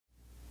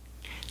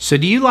So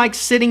do you like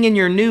sitting in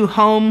your new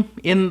home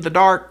in the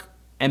dark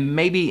and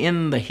maybe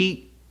in the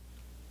heat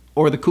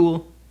or the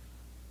cool?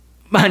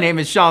 My name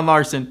is Sean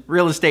Larson,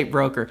 real estate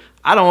broker.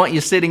 I don't want you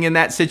sitting in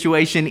that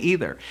situation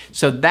either.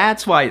 So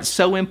that's why it's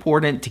so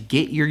important to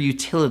get your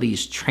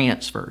utilities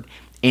transferred.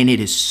 And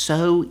it is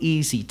so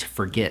easy to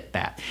forget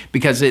that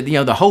because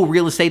the whole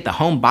real estate, the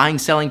home buying,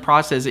 selling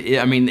process,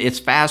 it's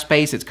fast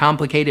paced, it's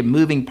complicated,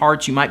 moving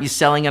parts. You might be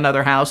selling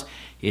another house.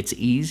 It's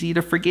easy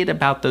to forget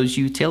about those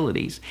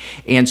utilities.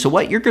 And so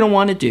what you're going to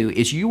want to do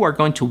is you are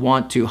going to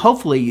want to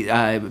hopefully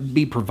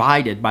be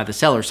provided by the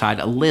seller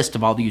side a list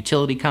of all the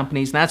utility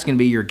companies. And that's going to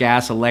be your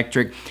gas,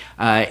 electric,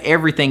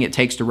 everything it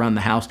takes to run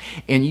the house.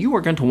 And you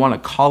are going to want to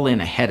call in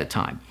ahead of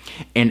time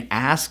and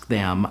ask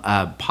them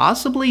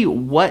possibly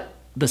what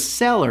the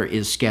seller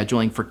is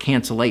scheduling for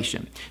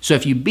cancellation. So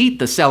if you beat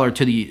the seller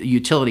to the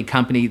utility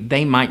company,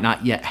 they might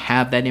not yet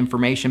have that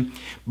information,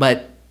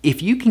 but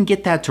if you can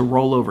get that to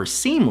roll over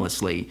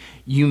seamlessly,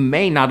 you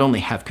may not only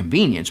have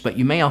convenience, but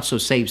you may also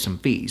save some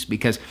fees,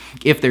 because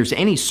if there's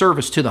any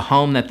service to the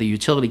home that the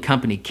utility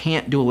company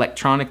can't do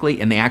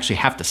electronically and they actually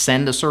have to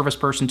send a service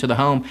person to the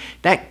home,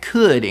 that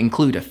could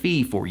include a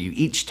fee for you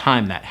each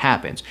time that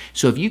happens.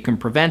 So if you can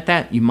prevent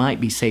that, you might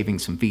be saving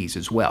some fees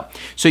as well.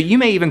 So you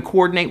may even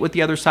coordinate with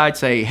the other side,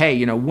 say,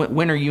 hey,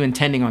 when are you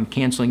intending on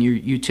canceling your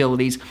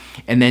utilities?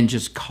 And then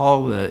just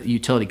call the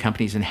utility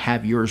companies and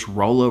have yours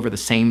roll over the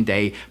same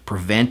day,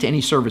 prevent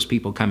any service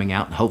people coming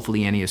out, and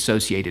hopefully any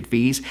associated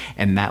fees.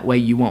 And that way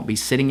you won't be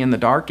sitting in the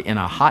dark in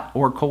a hot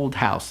or cold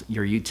house.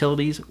 Your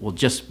utilities will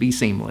just be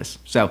seamless.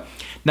 So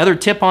another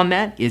tip on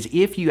that is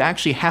if you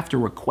actually have to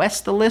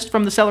request the list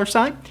from the seller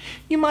side,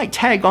 you might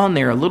tag on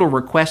there a little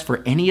request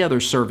for any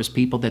other service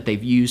people that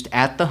they've used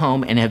at the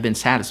home and have been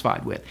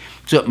satisfied with.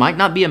 So it might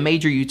not be a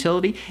major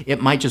utility.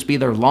 It might just be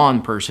their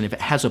lawn person. If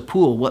it has a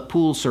pool, what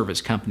pool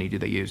service company do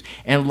they use?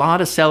 And a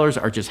lot of sellers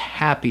are just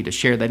happy to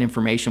share that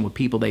information with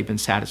people they've been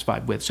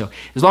satisfied with. So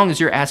as long as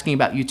you're asking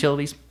about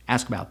utilities,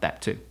 ask about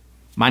that too.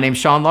 My name's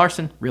Sean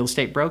Larson, real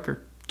estate broker.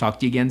 Talk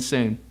to you again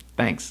soon.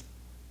 Thanks.